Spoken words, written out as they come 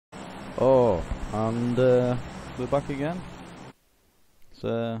Oh, and we're back again.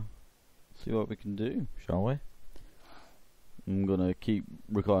 So, see what we can do, shall we? I'm gonna keep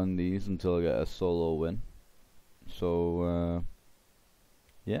recording these until I get a solo win. So,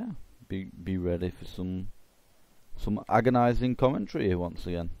 yeah, be ready for some agonizing commentary once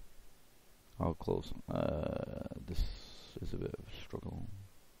again. How close? This is a bit of a struggle.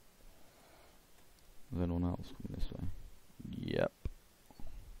 Is anyone else coming this way? Yep.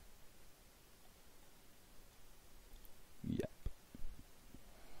 Yep.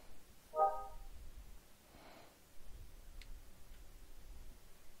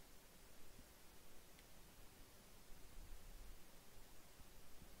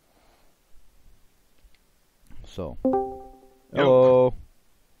 So, hello,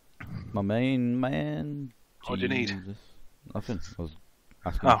 my main man. What do you need? Nothing. I was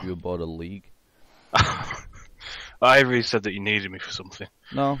asking if you were bored of League. I really said that you needed me for something.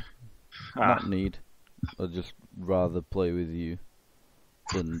 No, not need. I'd just rather play with you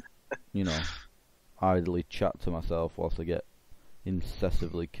than, you know, idly chat to myself whilst I get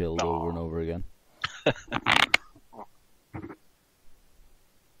incessively killed over and over again.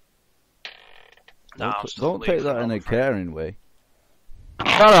 Don't take that in a caring way. No,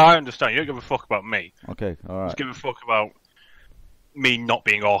 I understand. You don't give a fuck about me. Okay, alright. Just give a fuck about me not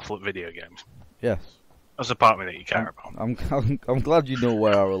being awful at video games. Yes. That's the part of me that you care about. I'm glad you know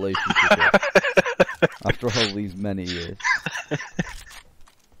where our relationship is. After all these many years.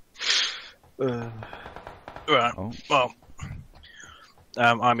 Right. Oh. Well,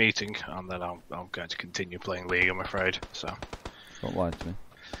 I'm eating, and then I'm going to continue playing League, I'm afraid. So. Don't lie to me.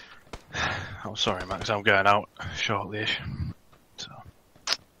 I'm sorry, Max. I'm going out shortly-ish. So.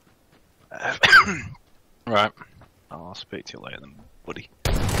 Right. I'll speak to you later, then, buddy.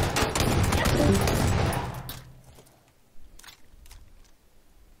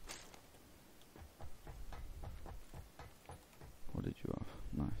 What did you have?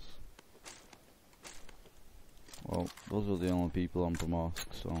 Nice. Well, those are the only people on Pomosk,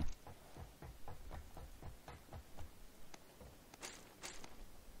 so...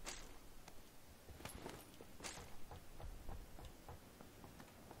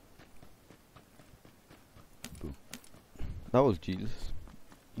 Boo. That was Jesus,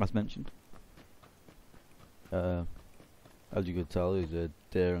 as mentioned. As you could tell, he's a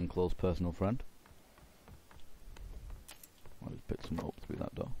dear and close personal friend. I'll just pick some up through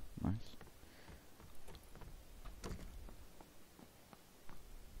that door. Nice.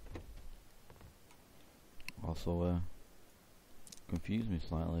 Also, confused me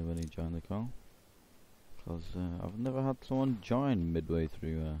slightly when he joined the call, because I've never had someone join midway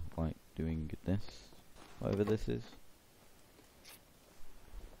through, like doing this, whatever this is.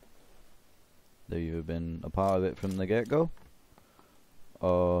 They've either been a part of it from the get-go,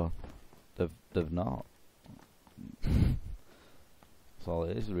 or they've not. That's all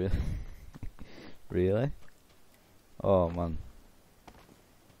it is, really. Really? Oh man.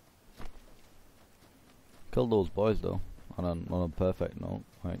 Killed those boys though, on a perfect note.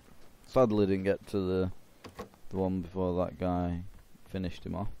 Like, sadly didn't get to the one before that guy finished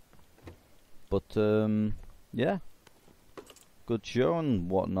him off. But yeah, good show and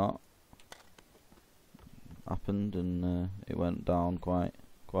whatnot happened, and it went down quite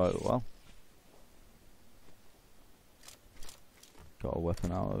well. Got a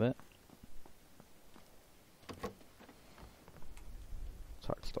weapon out of it.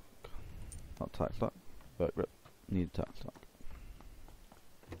 Tack stock. Not tack stock. Vert grip. Need tack stock.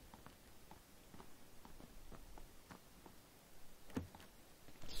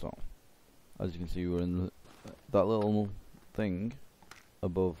 So, as you can see, we're in that little thing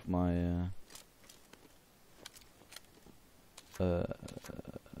above my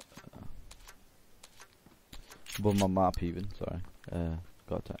above my map even, sorry.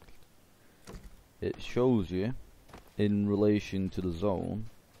 Got attacked. It shows you, in relation to the zone,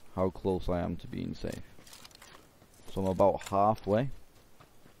 how close I am to being safe. So I'm about halfway.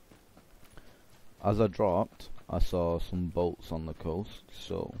 As I dropped, I saw some boats on the coast,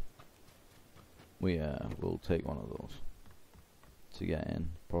 so we'll take one of those to get in,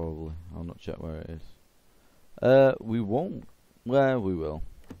 probably. I'll not check where it is. We won't. Well, we will.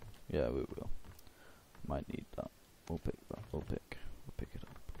 Yeah, we will. Might need that. We'll pick that. We'll pick it up.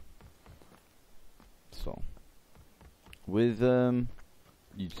 So, with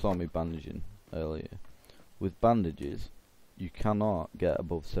you saw me bandaging earlier. With bandages, you cannot get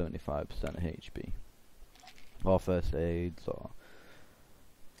above 75% HP, or first aids, or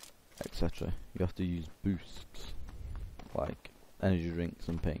etc. You have to use boosts, like energy drinks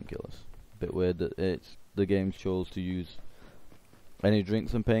and painkillers. Bit weird that the game chose to use Any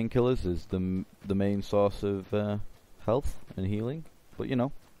drinks and painkillers is the main source of health and healing, but you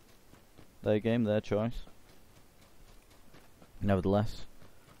know, their game, their choice. Nevertheless,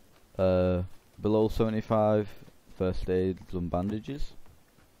 below 75, first aids and bandages.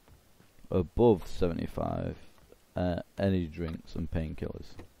 Above 75, any drinks and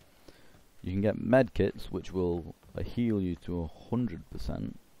painkillers. You can get med kits, which will heal you to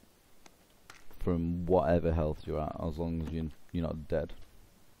 100% from whatever health you're at, as long as you're not dead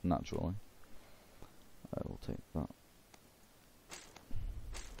naturally. I will take that.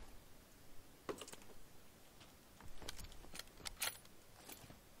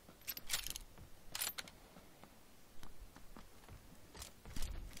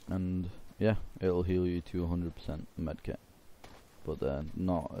 And yeah, it'll heal you to 100% medkit, but they're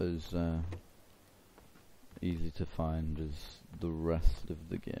not as easy to find as the rest of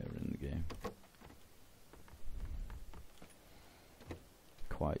the gear in the game.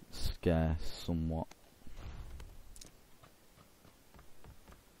 Quite scarce somewhat.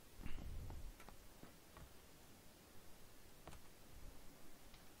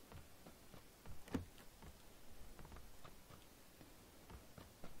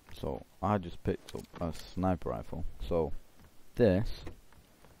 So I just picked up a sniper rifle. So this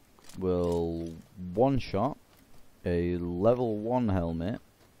will one-shot a level 1 helmet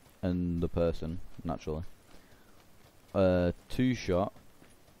and the person, naturally. Two-shot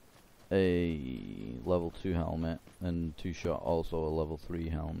a level 2 helmet, and two-shot also a level 3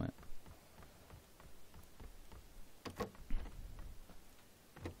 helmet.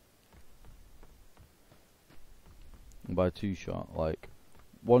 And by two-shot, like,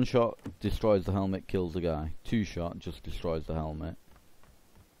 one shot destroys the helmet, kills the guy. Two shot just destroys the helmet.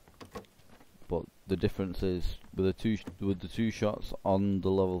 But the difference is with the two shots on the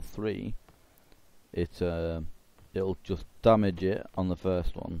level 3, it'll just damage it on the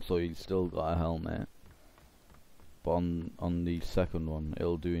first one, so you still got a helmet. But on the second one,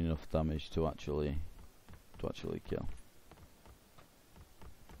 it'll do enough damage to actually kill.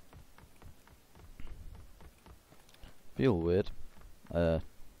 Feel weird.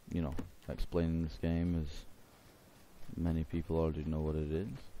 You know, explaining this game, as many people already know what it is,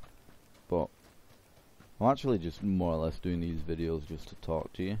 but I'm actually just more or less doing these videos just to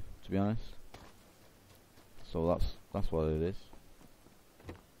talk to you, to be honest. So that's what it is,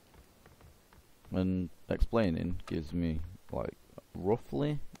 and explaining gives me like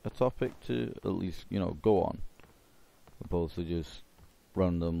roughly a topic to at least, you know, go on, opposed to just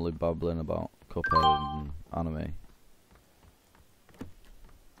randomly babbling about Cuphead and anime.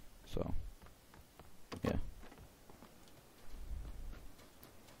 So, yeah.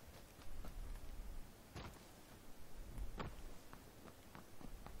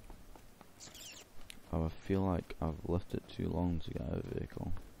 I feel like I've left it too long to get a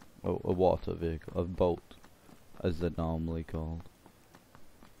vehicle. Oh, a water vehicle. A boat, as they're normally called.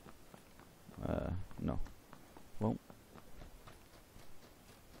 No. Well.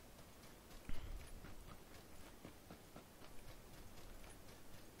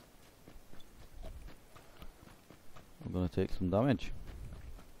 I'm gonna take some damage.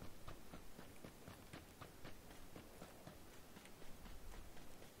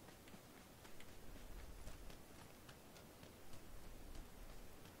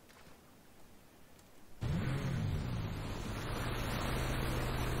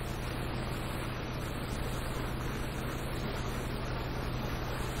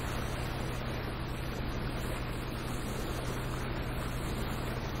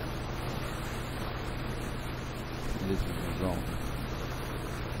 This is the zone.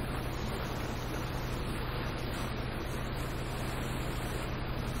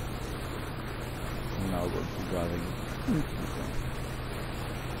 And now we're driving.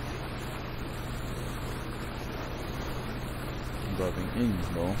 Driving in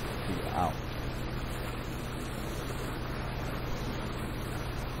though to out.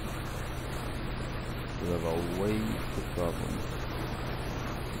 We have a way to travel.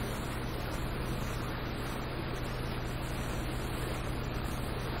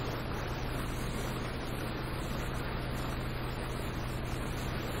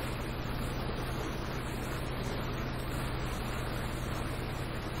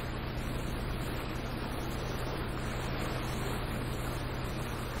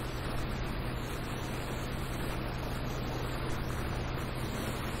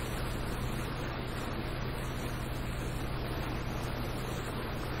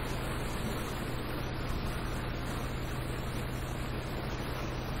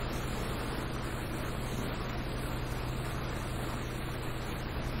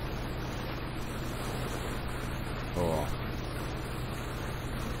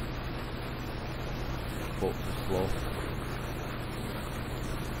 boats are slow.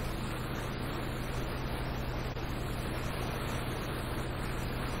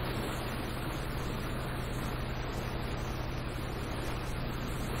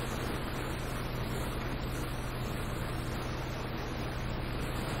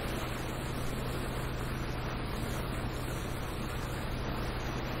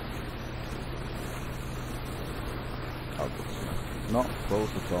 Not close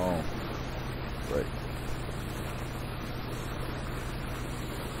at all. Great.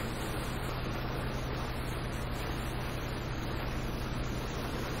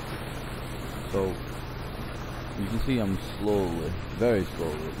 So, you can see I'm slowly, very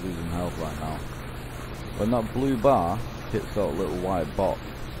slowly, losing health right now. When that blue bar hits that little white box,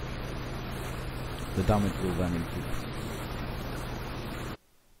 the damage will then increase.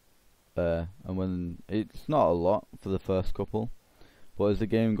 And when it's not a lot for the first couple, but as the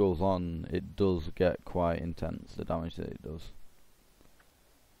game goes on, it does get quite intense, the damage that it does.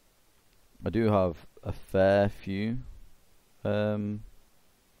 I do have a fair few sets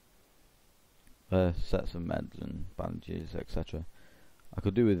of meds and bandages, etc. I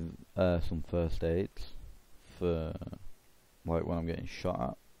could do with some first aids for like when I'm getting shot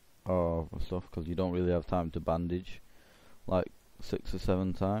at or stuff, because you don't really have time to bandage like 6 or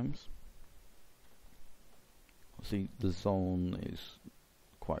 7 times. See, the zone is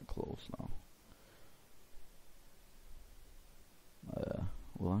quite close now.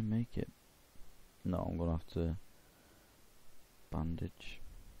 Will I make it? No, I'm gonna have to bandage.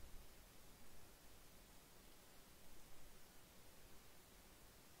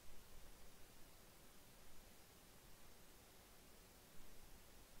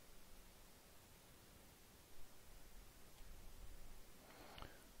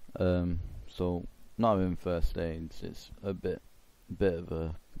 So not having first aids is a bit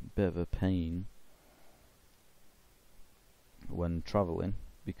of a pain when travelling,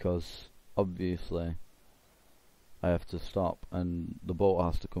 because obviously I have to stop and the boat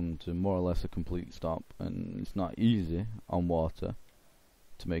has to come to more or less a complete stop, and it's not easy on water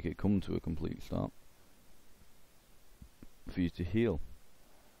to make it come to a complete stop for you to heal.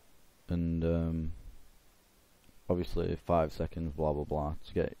 And obviously 5 seconds blah blah blah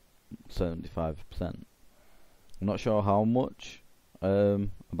to get 75%. I'm not sure how much a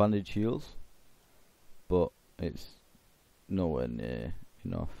bandage heals, but it's nowhere near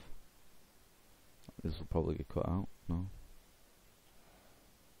enough. This will probably get cut out. No.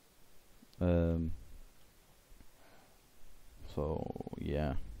 So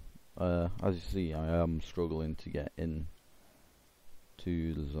yeah, as you see, I am struggling to get in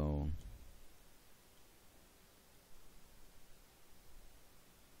to the zone.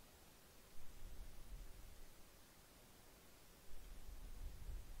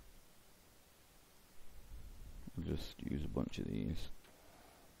 I'll just use a bunch of these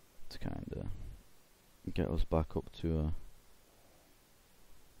to kind of get us back up to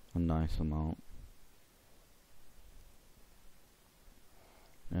a nice amount,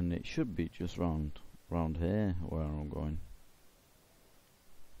 and it should be just round here where I'm going.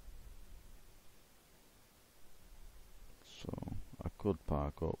 So I could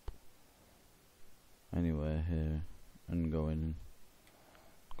park up anywhere here and go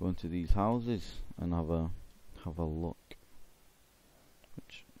into these houses and have a look,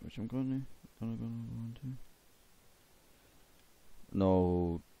 which I'm gonna go into.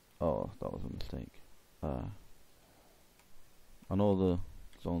 No, oh, that was a mistake. I know the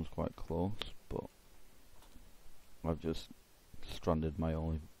zone's quite close, but I've just stranded my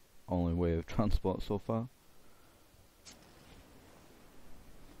only way of transport so far.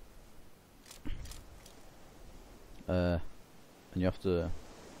 And you have to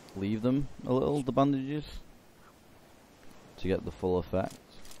leave them a little, the bandages, to get the full effect,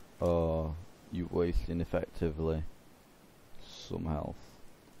 or you waste ineffectively some health.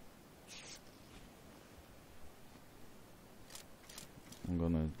 I'm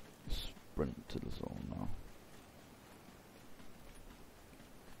gonna sprint to the zone now.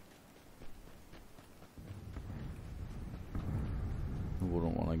 I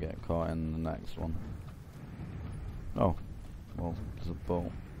wouldn't want to get caught in the next one. Oh, well, there's a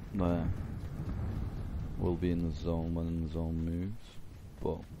boat there. We'll be in the zone when the zone moves,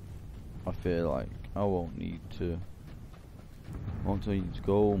 but I feel like I won't need to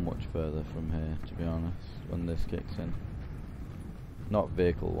go much further from here, to be honest, when this kicks in. Not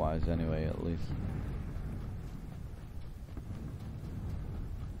vehicle wise anyway, at least.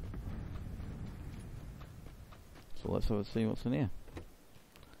 So let's have a see what's in here.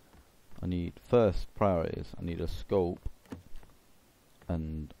 I need, first priorities, I need a scope,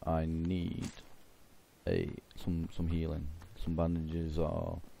 and I need some healing, some bandages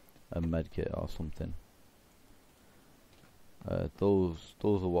or a medkit or something. Those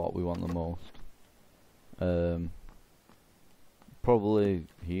are what we want the most. Probably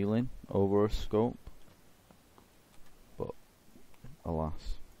healing over a scope, but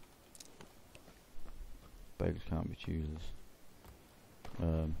alas, beggars can't be choosers.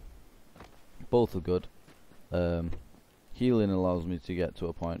 Both are good. Healing allows me to get to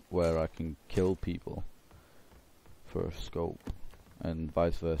a point where I can kill people for a scope, and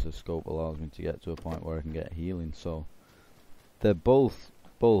vice versa. Scope allows me to get to a point where I can get healing. So they're both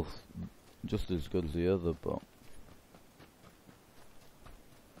just as good as the other, but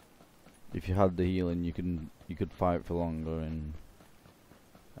if you had the healing, you could fight for longer and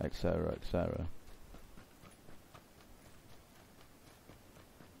etc. etc.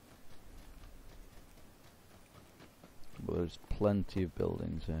 But there's plenty of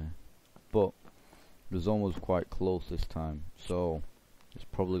buildings here, but the zone was quite close this time, so it's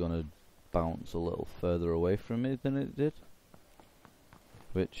probably gonna bounce a little further away from me than it did,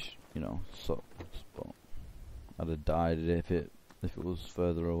 which, you know, sucks. But I'd have died if it was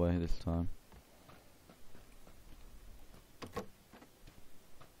further away this time.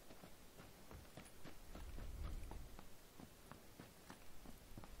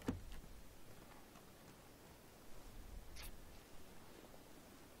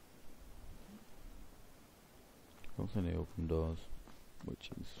 Don't see any open doors,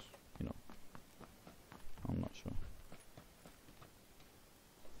 which is, you know, I'm not sure.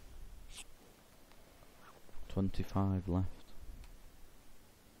 25 left.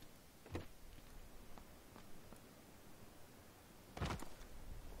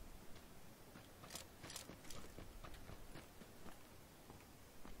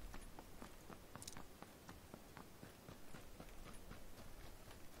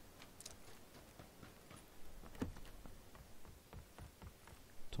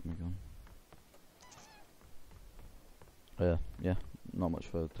 Tommy gun. Yeah, not much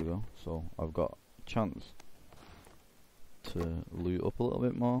further to go, so I've got a chance to loot up a little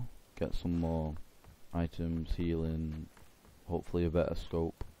bit more, get some more items, healing, hopefully a better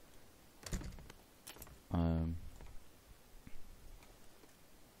scope.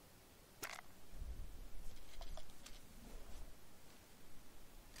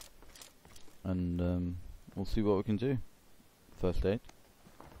 And we'll see what we can do. First aid,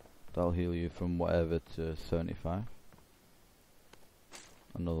 that'll heal you from whatever to 75.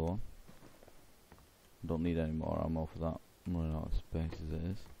 Another one. Don't need any more ammo for that. I'm running out of space as it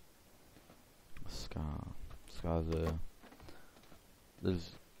is. Scar. Scars are...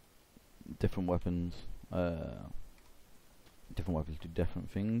 There's different weapons. Different weapons do different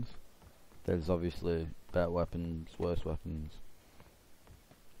things. There's obviously better weapons, worse weapons.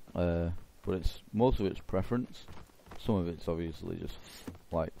 But it's most of it's preference. Some of it's obviously just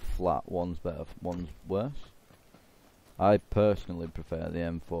like flat. One's better, one's worse. I personally prefer the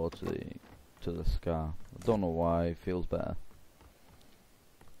M4 to the Scar. I don't know why, it feels better.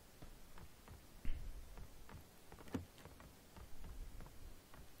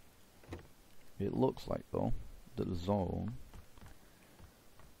 It looks like though that the zone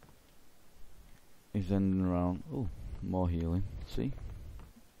is ending around. Oh, more healing. See?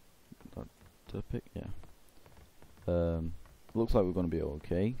 That did I pick? Yeah. Looks like we're gonna be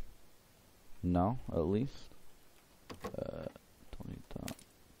okay now, at least. Don't need that.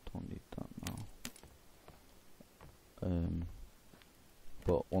 Don't need that now.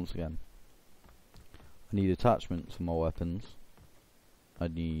 But once again, I need attachments for my weapons. I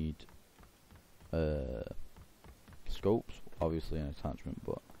need scopes, obviously an attachment,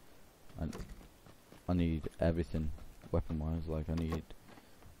 but I need everything weapon-wise. Like I need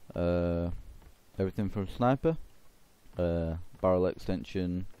everything from sniper, barrel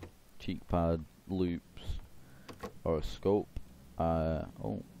extension, cheek pad, loops, or a scope.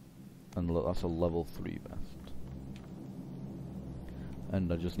 Oh, and look, that's a level 3 vest.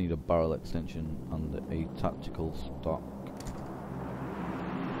 And I just need a barrel extension and a tactical stock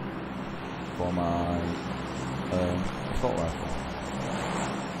for my assault rifle.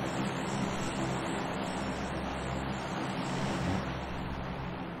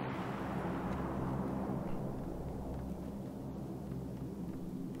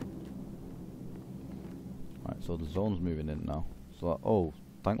 Right, so the zone's moving in now. So, oh,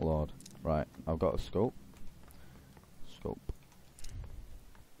 thank Lord. Right, I've got a scope.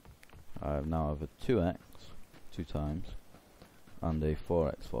 I now have a 2x 2 times and a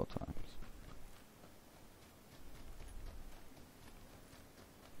 4x 4 times.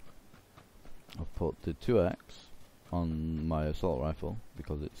 I've put the 2x on my assault rifle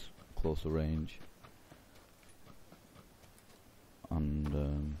because it's closer range,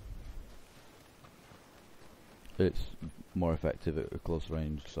 and it's more effective at a close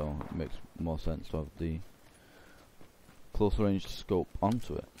range, so it makes more sense to have the close range scope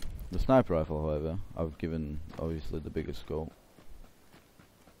onto it. The sniper rifle, however, I've given obviously the bigger scope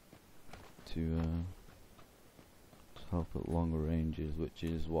to help at longer ranges, which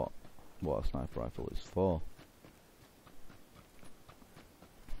is what a sniper rifle is for.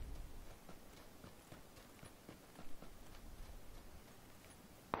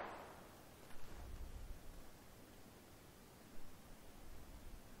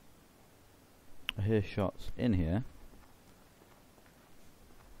 I hear shots in here.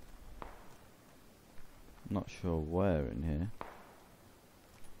 Not sure where in here.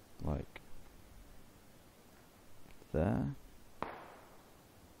 Like there?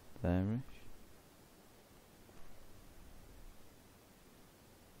 There-ish?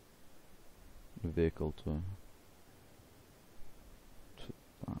 The vehicle to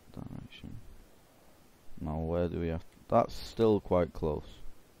that direction. Now where do we have to, that's still quite close.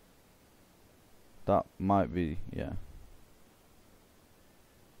 That might be, yeah.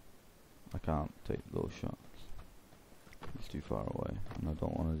 I can't take those shots. It's too far away, and I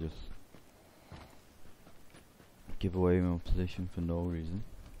don't want to just give away my position for no reason.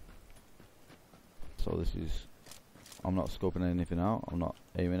 So this is, I'm not scoping anything out, I'm not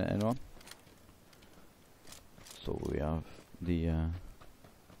aiming at anyone. So we have the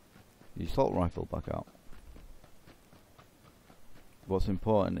assault rifle back out. What's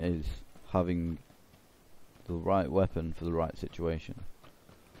important is having the right weapon for the right situation.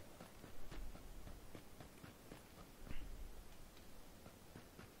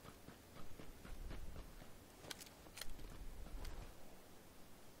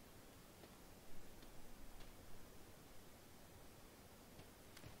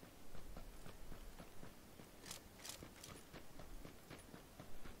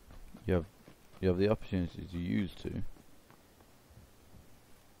 You have the opportunity to use two.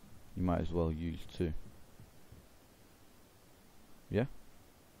 You might as well use two. Yeah?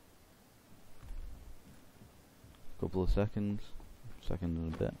 Couple of seconds, second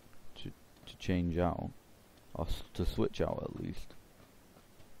and a bit to change out, or to switch out at least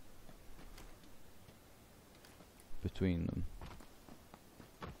between them.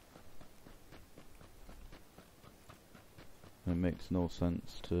 It makes no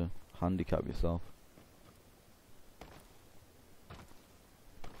sense to handicap yourself.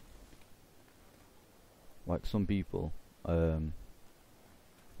 Like some people, like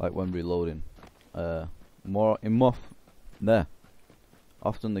when reloading,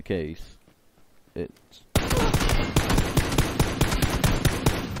 often the case, it's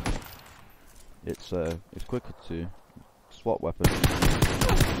quicker to swap weapons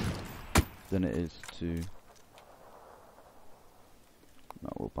than it is to, no,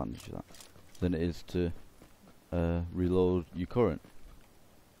 we'll bandage that, than it is to reload your current.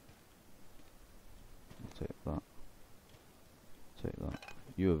 Take that. Take that.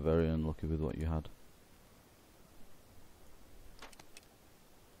 You were very unlucky with what you had.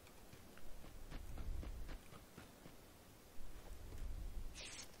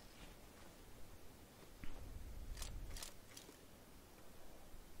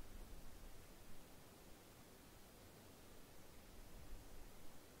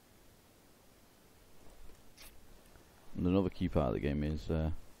 And another key part of the game is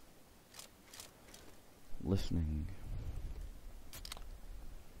listening.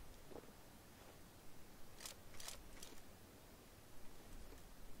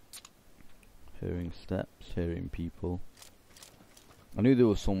 Hearing steps, hearing people. I knew there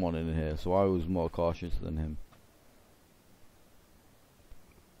was someone in here, so I was more cautious than him,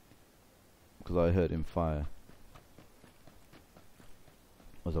 because I heard him fire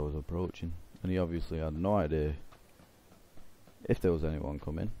as I was approaching, and he obviously had no idea if there was anyone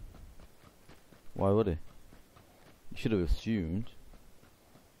coming. Why would he? You should have assumed,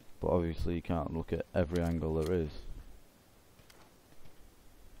 but obviously you can't look at every angle there is.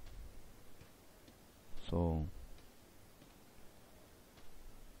 So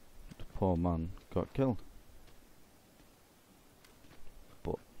the poor man got killed.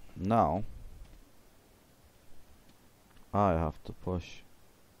 But now I have to push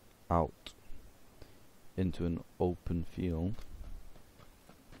out into an open field,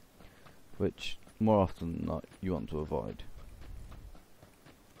 which more often than not you want to avoid.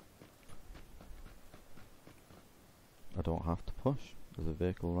 I don't have to push, there's a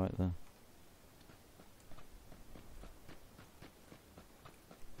vehicle right there.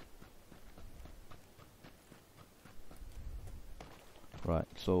 Right,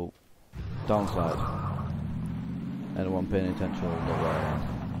 so downside. Anyone paying attention will know where I am.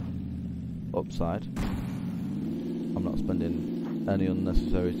 Upside. I'm not spending any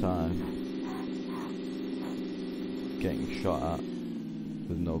unnecessary time getting shot at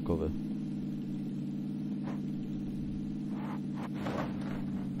with no cover.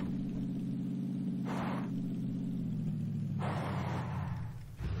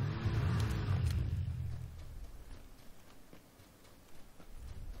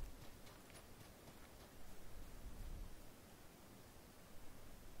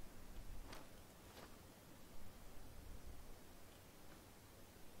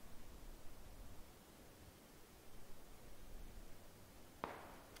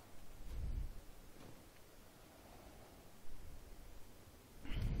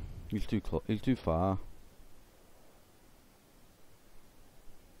 He's too close. He's too far.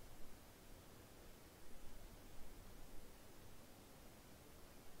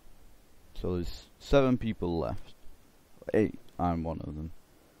 So there's 7 people left. 8. I'm one of them.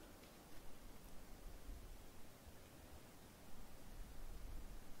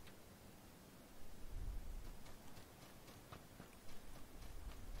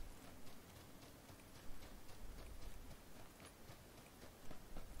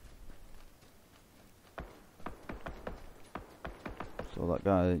 So that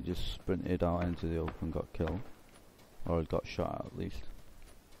guy just sprinted out into the open, got killed. Or got shot at least.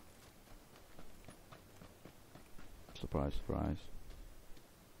 Surprise, surprise.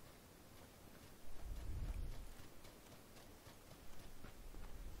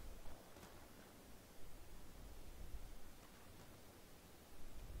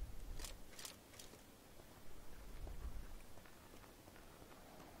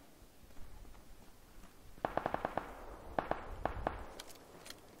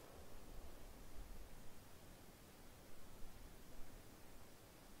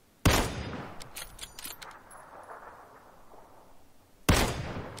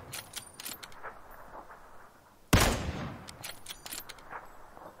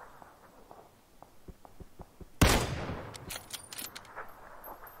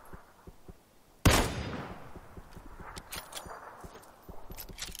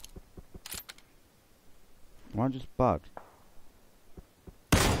 Am I just bad?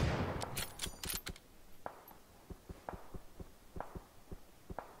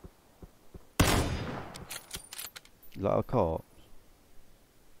 Is that a corpse?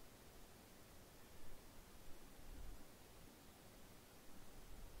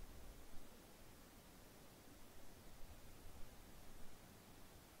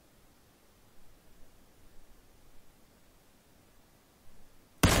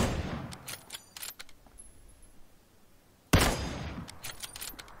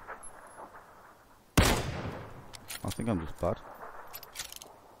 I think I'm just bad.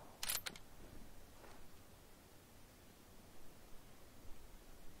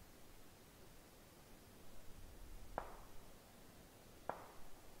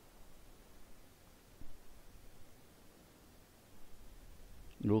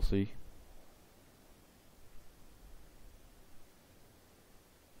 You'll see.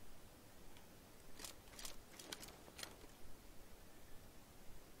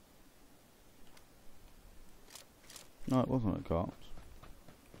 No, it wasn't a corpse.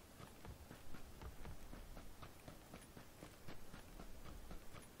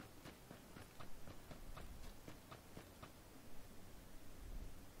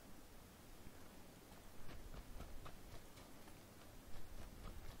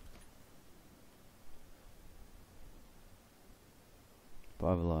 But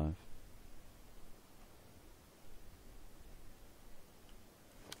I'm alive.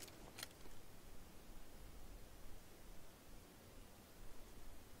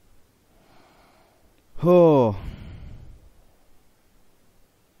 Oh.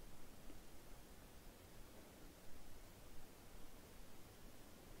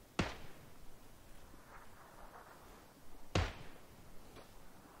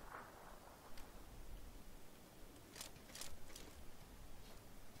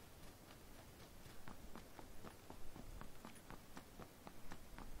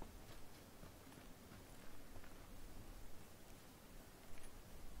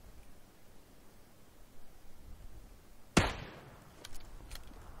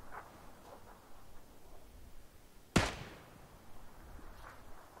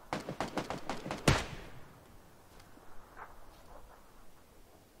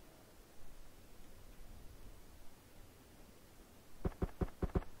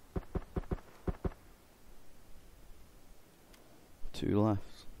 Two left.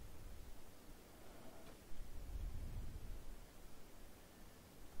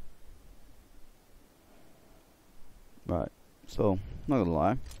 Right, so, not gonna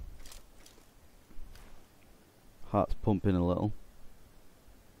lie. Heart's pumping a little.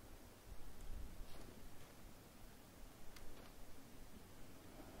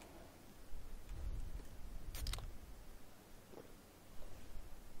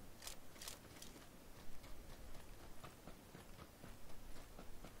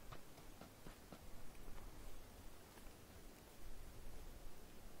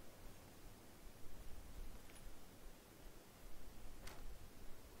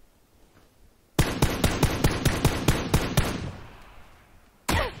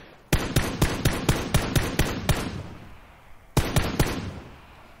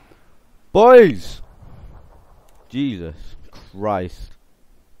 Boys! Jesus Christ.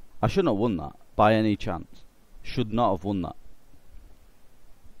 I shouldn't have won that, by any chance. Should not have won that.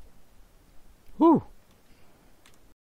 Whew.